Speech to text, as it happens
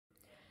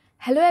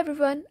Hello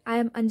everyone, I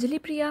am Anjali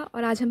प्रिया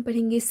और आज हम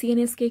पढ़ेंगे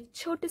सीएनएस के एक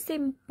छोटे से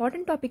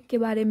इम्पॉर्टेंट टॉपिक के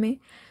बारे में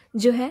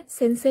जो है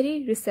सेंसरी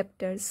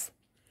रिसेप्टर्स।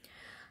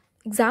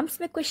 एग्जाम्स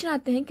में क्वेश्चन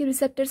आते हैं कि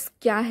रिसेप्टर्स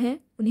क्या हैं,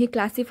 उन्हें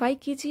क्लासिफाई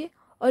कीजिए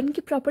और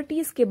उनकी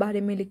प्रॉपर्टीज़ के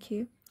बारे में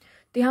लिखिए।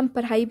 तो यहाँ हम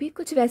पढ़ाई भी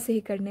कुछ वैसे ही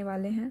करने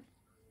वाले हैं।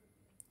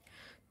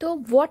 तो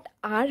व्हाट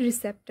आर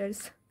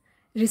रिसेप्टर्स?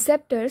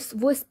 रिसेप्टर्स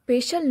वो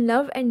स्पेशल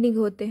नर्व एंडिंग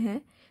होते हैं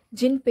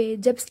जिन पे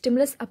जब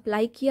स्टिमुलस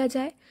अप्लाई किया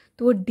जाए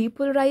तो वो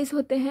डीपोलराइज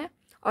होते हैं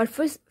और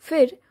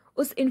फिर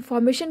उस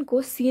इंफॉर्मेशन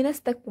को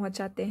सीएनएस तक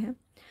पहुंचाते हैं।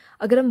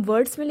 अगर हम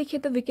वर्ड्स में लिखें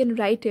तो we can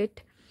write it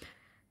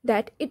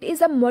that it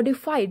is a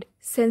modified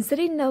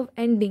sensory nerve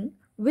ending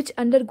which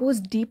undergoes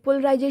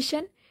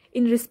depolarisation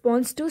in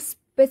response to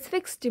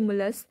specific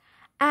stimulus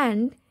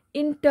and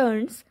in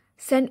turns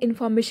send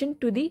information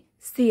to the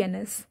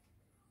CNS.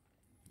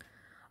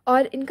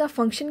 और इनका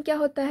फंक्शन क्या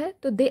होता है?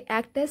 तो they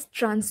act as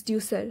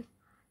transducer.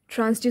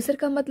 Transducer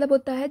का मतलब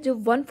होता है जो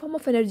वन फॉर्म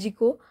ऑफ एनर्जी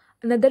को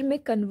अनदर में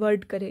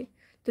कन्वर्ट करे।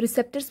 तो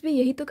रिसेप्टर्स भी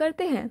यही तो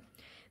करते हैं।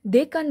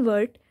 They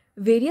convert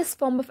various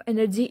form of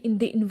energy in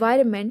the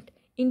environment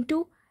into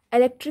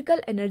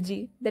electrical energy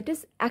that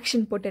is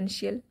action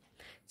potential.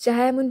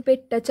 चाहे हम उन पे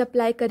टच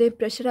अप्लाई करें,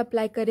 प्रेशर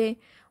अप्लाई करें,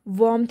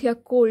 वार्मथ या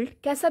कोल्ड,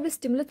 कैसा भी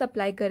स्टिमुलस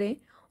अप्लाई करें,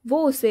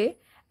 वो उसे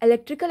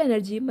इलेक्ट्रिकल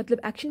एनर्जी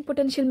मतलब एक्शन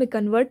पोटेंशियल में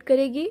कन्वर्ट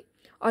करेगी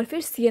और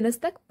फिर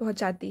सीएनएस तक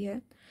पहुंचाती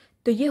है।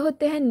 तो ये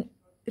होते हैं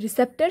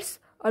रिसेप्टर्स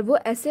और वो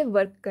ऐसे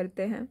वर्क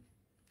करते हैं।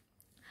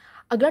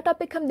 अगला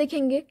टॉपिक हम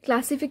देखेंगे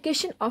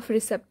क्लासिफिकेशन ऑफ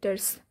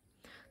रिसेप्टर्स।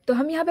 तो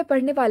हम यहाँ पे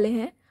पढ़ने वाले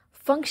हैं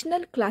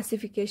functional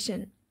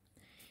classification.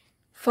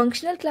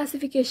 Functional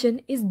classification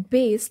is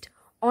based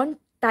on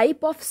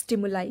type of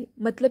stimuli,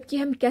 मतलब कि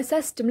हम कैसा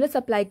स्टिमुलस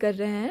अप्लाई कर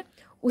रहे हैं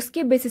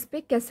उसके बेसिस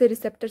पे कैसे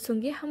रिसेप्टर्स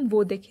होंगे हम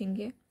वो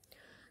देखेंगे।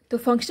 तो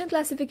फंक्शनल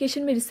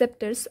क्लासिफिकेशन में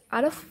रिसेप्टर्स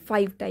आर ऑफ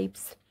 5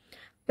 टाइप्स।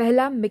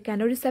 पहला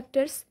मैकेनो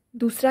रिसेप्टर्स,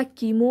 दूसरा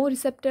कीमो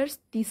रिसेप्टर्स,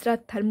 तीसरा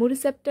थर्मो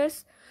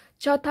रिसेप्टर्स,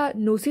 चौथा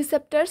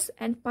नोसिसेप्टर्स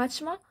एंड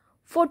पांचवा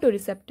फोटो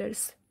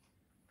रिसेप्टर्स।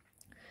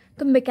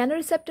 तो मैकेनो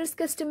रिसेप्टर्स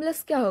का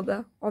स्टिमुलस क्या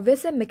होगा?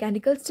 ऑब्वियस है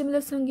मैकेनिकल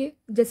स्टिमुलस होंगे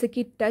जैसे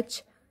कि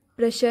touch,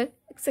 pressure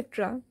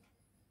etcetera.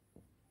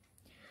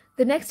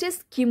 The next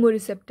is chemo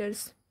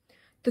receptors.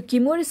 तो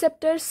कीमो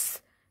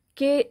रिसेप्टर्स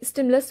के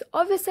स्टिमुलस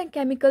ऑब्वियस है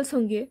केमिकल्स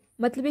होंगे,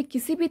 मतलब ये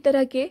किसी भी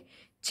तरह के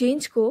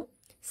चेंज को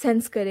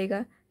सेंस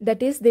करेगा।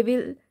 That is they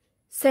will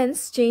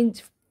sense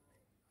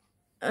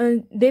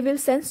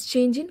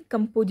change in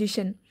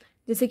composition,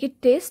 जैसे कि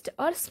टेस्ट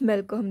और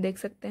स्मेल को हम देख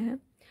सकते हैं।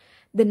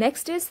 The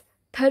next is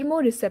thermo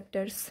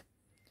receptors.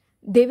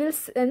 They will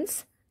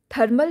sense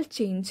thermal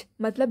change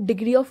मतलब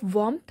डिग्री ऑफ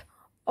वार्मथ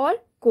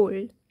और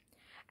कोल्ड।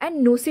 एंड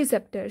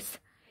नोसिसेप्टर्स,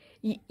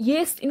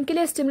 ये इनके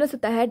लिए स्टिमुलस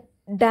होता है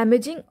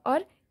डैमेजिंग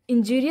और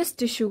इंजीरियस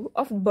टिश्यू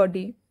ऑफ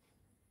बॉडी,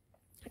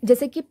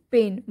 जैसे कि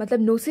पेन, मतलब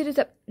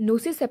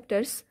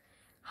नोसिसेप्टर्स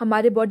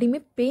हमारे बॉडी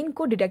में पेन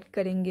को डिटेक्ट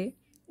करेंगे।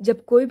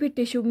 जब कोई भी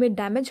टिश्यू में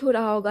डैमेज हो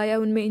रहा होगा या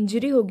उनमें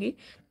इंजरी होगी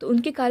तो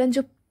उनके कारण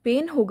जो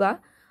पेन होगा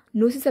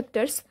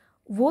नोसिसेप्टर्स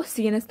वो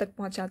सीएनएस तक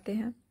पहुंचाते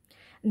हैं।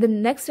 The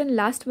next and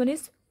last one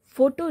is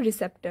photo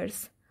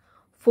receptors.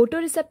 Photo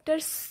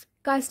receptors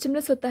का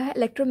स्टिमुलस होता है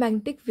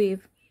इलेक्ट्रोमैग्नेटिक वेव,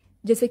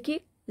 जैसे कि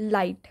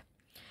लाइट।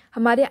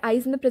 हमारे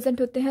आईज में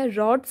प्रेजेंट होते हैं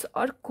रॉड्स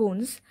और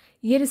कोन्स,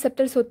 ये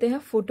रिसेप्टर्स होते हैं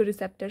फोटो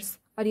रिसेप्टर्स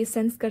और ये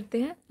सेंस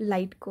करते हैं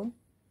लाइट को।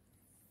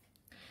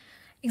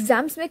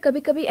 एग्जाम्स में कभी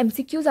कभी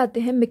एमसीक्यूज आते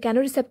हैं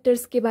मैकेनो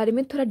रिसेप्टर्स के बारे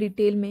में थोड़ा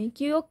डिटेल में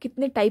कि वो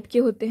कितने टाइप के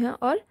होते हैं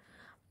और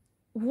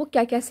वो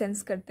क्या क्या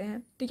सेंस करते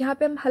हैं। तो यहाँ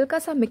पे हम हल्का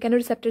सा मैकेनो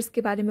रिसेप्टर्स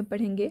के बारे में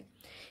पढ़ेंगे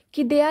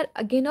कि दे आर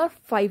अगेन और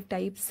 5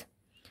 टाइप्स।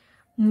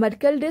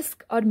 मर्कल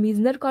डिस्क और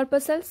Meissner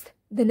corpuscles,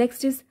 the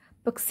next is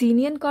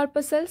पक्सीनियन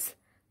corpuscles,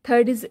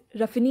 third is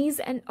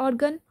रफिनीज and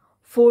organ,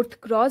 fourth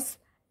cross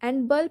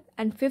and bulb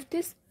and fifth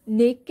is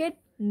naked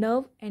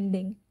nerve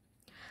ending.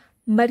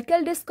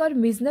 Merkel disc और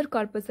मीजनर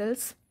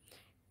कॉर्पसल्स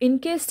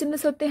इनके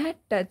stimulus होते हैं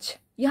touch.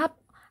 यहाँ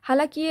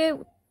हालांकि ये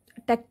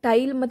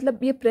tactile मतलब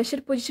ये प्रेशर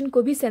पोजीशन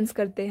को भी सेंस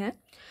करते हैं,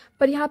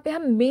 पर यहाँ पे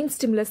हम मेन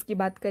स्टिमुलस की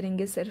बात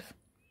करेंगे सिर्फ।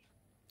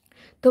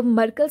 तो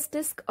मर्कल्स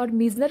डिस्क और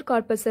मीजनर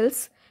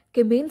कॉर्पसल्स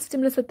के मेन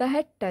स्टिमुलस होता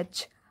है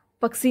टच।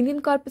 पक्सीनियन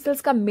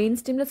कॉर्पसल्स का मेन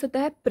स्टिमुलस होता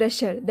है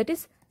pressure that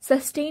is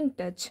sustain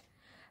touch.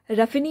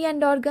 रफिनी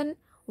and organ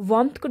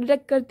warmth को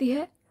डिटेक्ट करती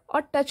है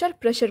और टच और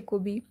प्रेशर को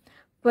भी,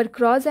 पर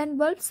क्रॉस एंड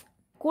बल्ब्स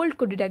कोल्ड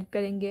को डिटेक्ट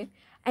करेंगे।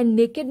 And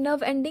naked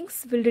nerve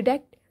endings will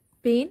detect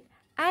pen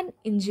and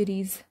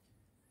injuries.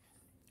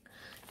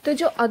 तो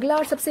जो अगला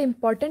और सबसे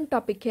इम्पॉर्टेंट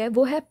टॉपिक है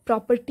वो है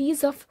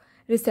प्रॉपर्टीज ऑफ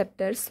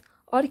रिसेप्टर्स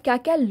और क्या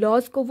क्या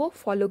लॉज को वो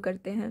फॉलो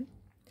करते हैं।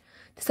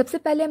 तो सबसे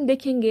पहले हम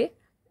देखेंगे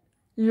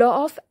लॉ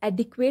ऑफ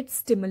एडिक्वेट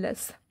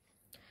स्टिमुलस।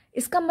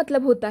 इसका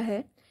मतलब होता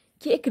है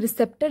कि एक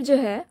रिसेप्टर जो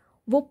है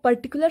वो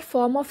पर्टिकुलर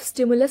फॉर्म ऑफ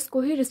स्टिमुलस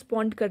को ही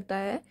रिस्पॉन्ड करता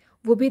है,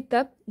 वो भी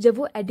तब जब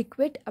वो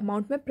एडिक्वेट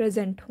अमाउंट में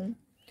प्रेजेंट हों।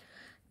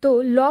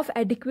 तो law of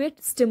adequate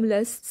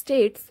stimulus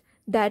states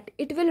that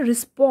it will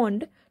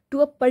respond to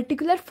a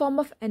particular form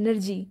of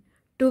energy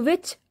to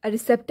which a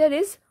receptor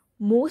is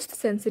most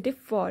sensitive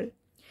for.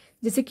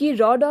 जैसे कि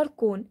रॉड और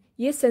कोन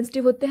ये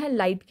सेंसिटिव होते हैं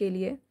लाइट के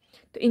लिए,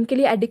 तो इनके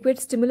लिए एडिक्वेट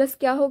स्टिमुलस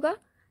क्या होगा?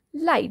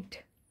 Light.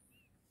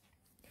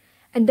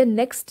 And the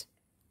next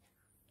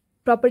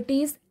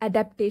property is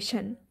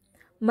adaptation,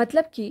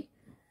 मतलब कि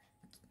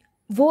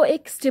वो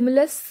एक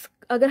स्टिमुलस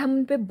अगर हम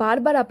उन पे बार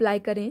बार अप्लाई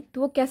करें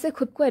तो वो कैसे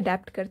खुद को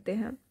अडेप्ट करते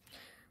हैं।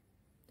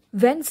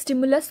 When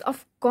stimulus of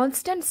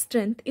constant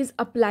strength is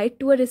applied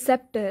to a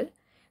receptor,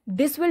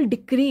 this will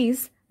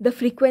decrease the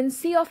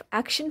frequency of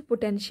action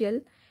potential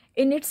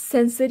in its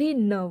sensory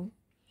nerve.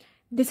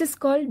 This is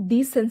called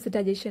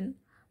desensitization.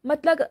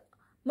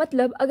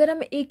 मतलब अगर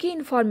हम एक ही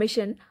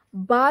इंफॉर्मेशन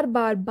बार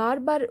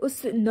बार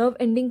उस नर्व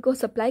एंडिंग को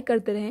सप्लाई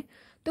करते रहें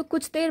तो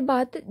कुछ देर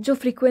बाद जो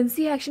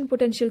फ्रीक्वेंसी है एक्शन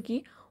पोटेंशियल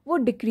की वो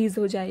डिक्रीज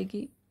हो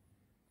जाएगी।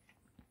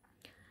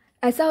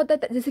 ऐसा होता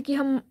है जैसे कि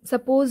हम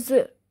सपोज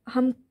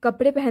हम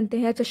कपड़े पहनते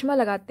हैं या चश्मा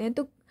लगाते हैं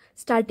तो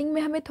स्टार्टिंग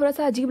में हमें थोड़ा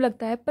सा अजीब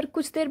लगता है, पर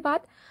कुछ देर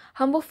बाद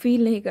हम वो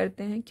फील नहीं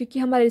करते हैं क्योंकि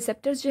हमारे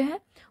रिसेप्टर्स जो हैं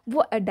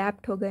वो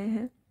अडेप्ट हो गए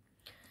हैं।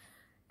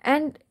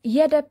 एंड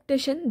ये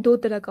अडेप्टेशन दो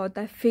तरह का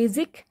होता है,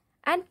 फेजिक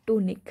एंड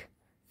टोनिक।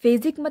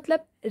 फेजिक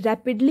मतलब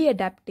रैपिडली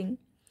अडेप्टिंग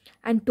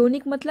एंड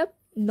टोनिक मतलब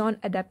नॉन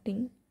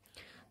अडेप्टिंग।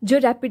 जो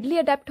रैपिडली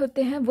अडेप्ट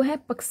होते हैं वो हैं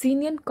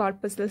पक्सीनियन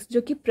कॉर्पसल्स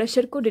जो कि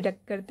प्रेशर को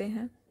डिटेक्ट करते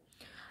हैं,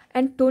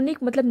 एंड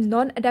टोनिक मतलब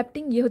नॉन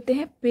अडेप्टिंग, ये होते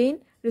हैं पेन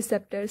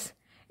रिसेप्टर्स,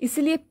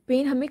 इसीलिए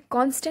पेन हमें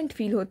कांस्टेंट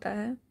फील होता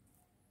है।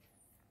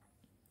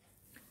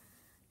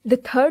 The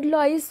third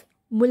law is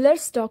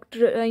Muller's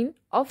doctrine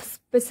of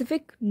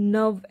specific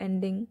nerve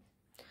ending,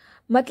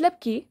 मतलब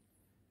कि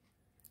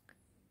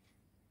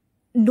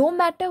no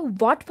matter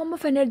what form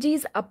of energy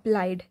is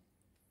applied,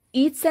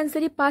 each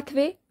sensory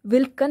pathway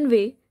will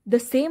convey the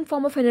same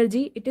form of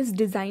energy it is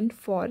designed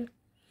for.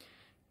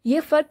 ये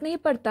फर्क नहीं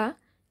पड़ता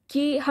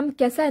कि हम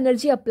कैसा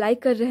energy apply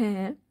कर रहे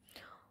हैं,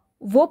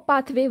 वो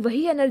पाथवे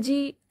वही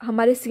एनर्जी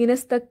हमारे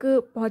सीनस तक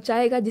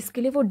पहुंचाएगा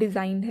जिसके लिए वो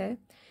डिज़ाइंड है।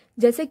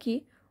 जैसे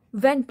कि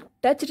when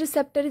touch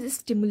receptor is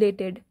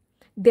stimulated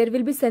there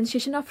will be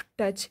sensation of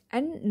touch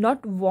and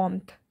not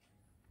warmth.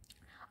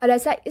 और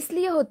ऐसा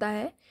इसलिए होता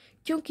है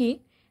क्योंकि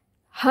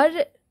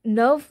हर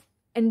नर्व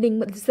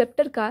एंडिंग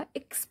रिसेप्टर का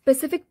एक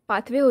स्पेसिफिक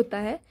पाथवे होता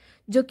है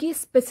जो कि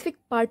स्पेसिफिक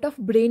पार्ट ऑफ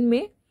ब्रेन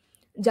में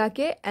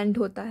जाके एंड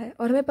होता है।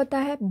 और हमें पता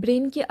है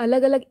ब्रेन के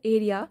अलग अलग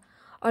एरिया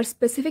और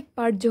स्पेसिफिक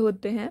पार्ट जो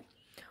होते हैं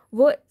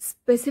वो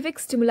स्पेसिफिक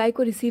स्टिमुलाई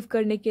को रिसीव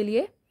करने के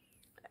लिए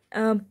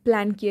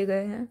प्लान किए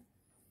गए हैं।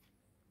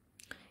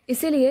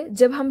 इसीलिए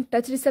जब हम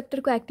टच रिसेप्टर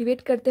को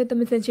एक्टिवेट करते हैं तो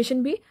हमें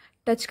सेंसेशन भी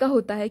टच का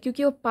होता है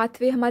क्योंकि वो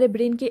पाथवे हमारे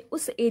ब्रेन के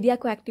उस एरिया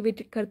को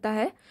एक्टिवेट करता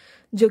है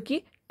जो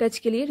कि टच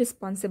के लिए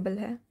रिस्पॉन्सिबल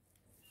है।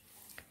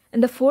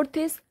 And the fourth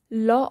is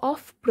law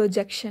of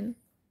projection.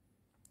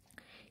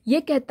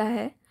 ये कहता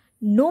है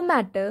no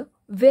matter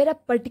where a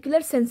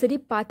particular sensory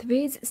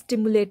pathway is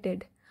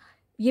stimulated,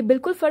 ये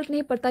बिल्कुल फ़र्क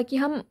नहीं पड़ता कि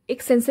हम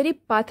एक सेंसरी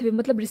पाथवे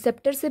मतलब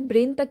रिसेप्टर से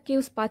ब्रेन तक के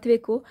उस पाथवे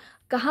को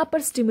कहाँ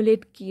पर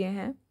स्टिमुलेट किए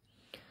हैं।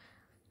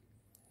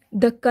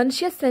 The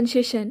conscious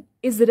sensation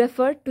is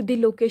referred to the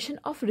location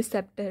of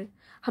receptor.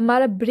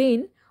 हमारा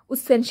ब्रेन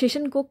उस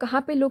सेंसेशन को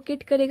कहाँ पे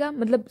लोकेट करेगा,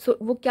 मतलब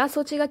वो क्या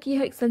सोचेगा कि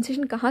यह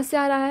सेंसेशन कहाँ से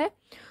आ रहा है,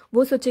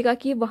 वो सोचेगा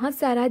कि वहाँ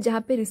से आ रहा है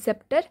जहाँ पे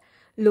रिसेप्टर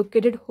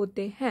लोकेटेड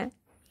होते हैं।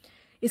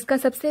 इसका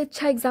सबसे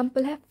अच्छा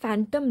एग्जाम्पल है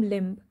फैंटम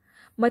लिम्ब,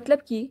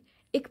 मतलब कि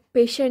एक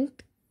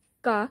पेशेंट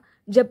का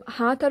जब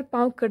हाथ और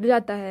पाँव कट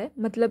जाता है,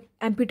 मतलब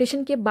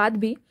एम्पुटेशन के बाद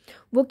भी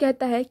वो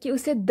कहता है कि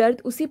उसे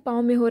दर्द उसी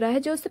पाँव में हो रहा है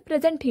जो उसे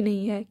प्रेजेंट ही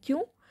नहीं है।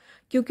 क्यों?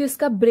 क्योंकि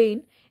उसका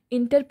ब्रेन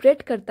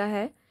इंटरप्रेट करता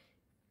है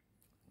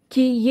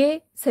कि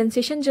ये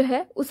सेंसेशन जो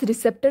है उस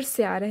रिसेप्टर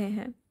से आ रहे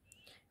हैं।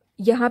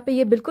 यहाँ पे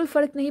ये बिल्कुल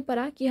फ़र्क नहीं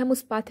पड़ा कि हम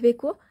उस पाथवे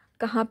को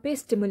कहाँ पे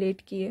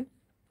स्टिमुलेट किए।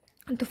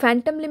 तो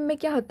फैंटम लिम्ब में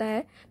क्या होता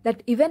है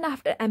that even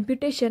after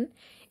amputation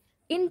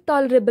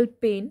intolerable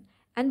pen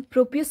and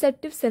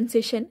proprioceptive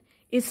sensation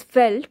is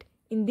felt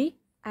in the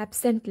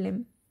absent limb.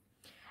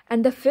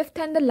 And the fifth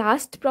and the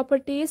last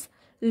property is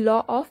law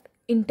of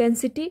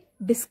intensity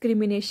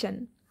discrimination.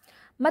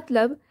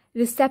 मतलब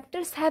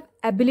receptors have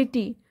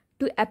ability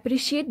to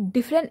appreciate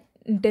different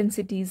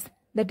intensities.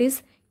 That is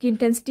कि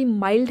intensity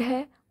mild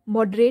है,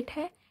 moderate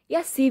है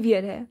या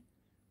severe है।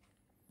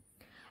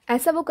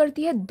 ऐसा वो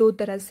करती है दो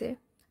तरह से,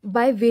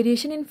 by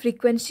variation in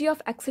frequency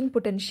of action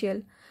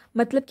potential,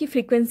 मतलब कि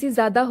फ्रीक्वेंसी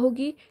ज़्यादा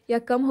होगी या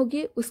कम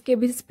होगी उसके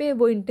बेसिस पे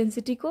वो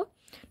इंटेंसिटी को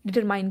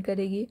डिटरमाइन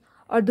करेगी।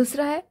 और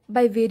दूसरा है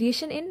bye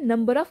variation in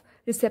number of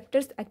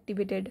receptors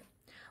activated,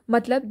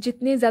 मतलब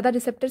जितने ज़्यादा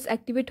रिसेप्टर्स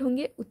एक्टिवेट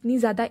होंगे उतनी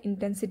ज़्यादा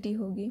इंटेंसिटी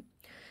होगी।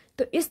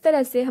 तो इस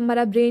तरह से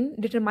हमारा ब्रेन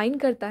डिटरमाइन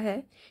करता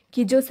है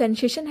कि जो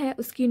सेंसेशन है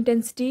उसकी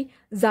इंटेंसिटी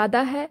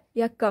ज़्यादा है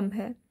या कम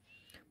है,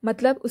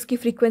 मतलब उसकी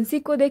फ्रीक्वेंसी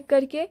को देख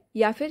करके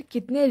या फिर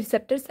कितने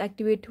रिसेप्टर्स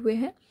एक्टिवेट हुए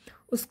हैं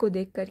उसको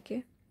देख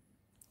करके।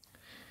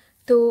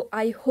 तो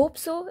आई होप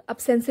सो अब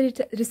सेंसरी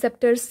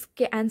रिसेप्टर्स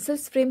के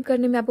आंसर्स फ्रेम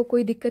करने में आपको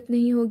कोई दिक्कत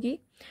नहीं होगी।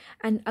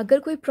 एंड अगर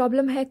कोई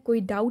प्रॉब्लम है,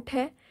 कोई डाउट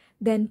है,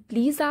 then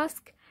please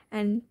ask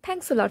and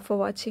thanks a lot for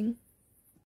watching.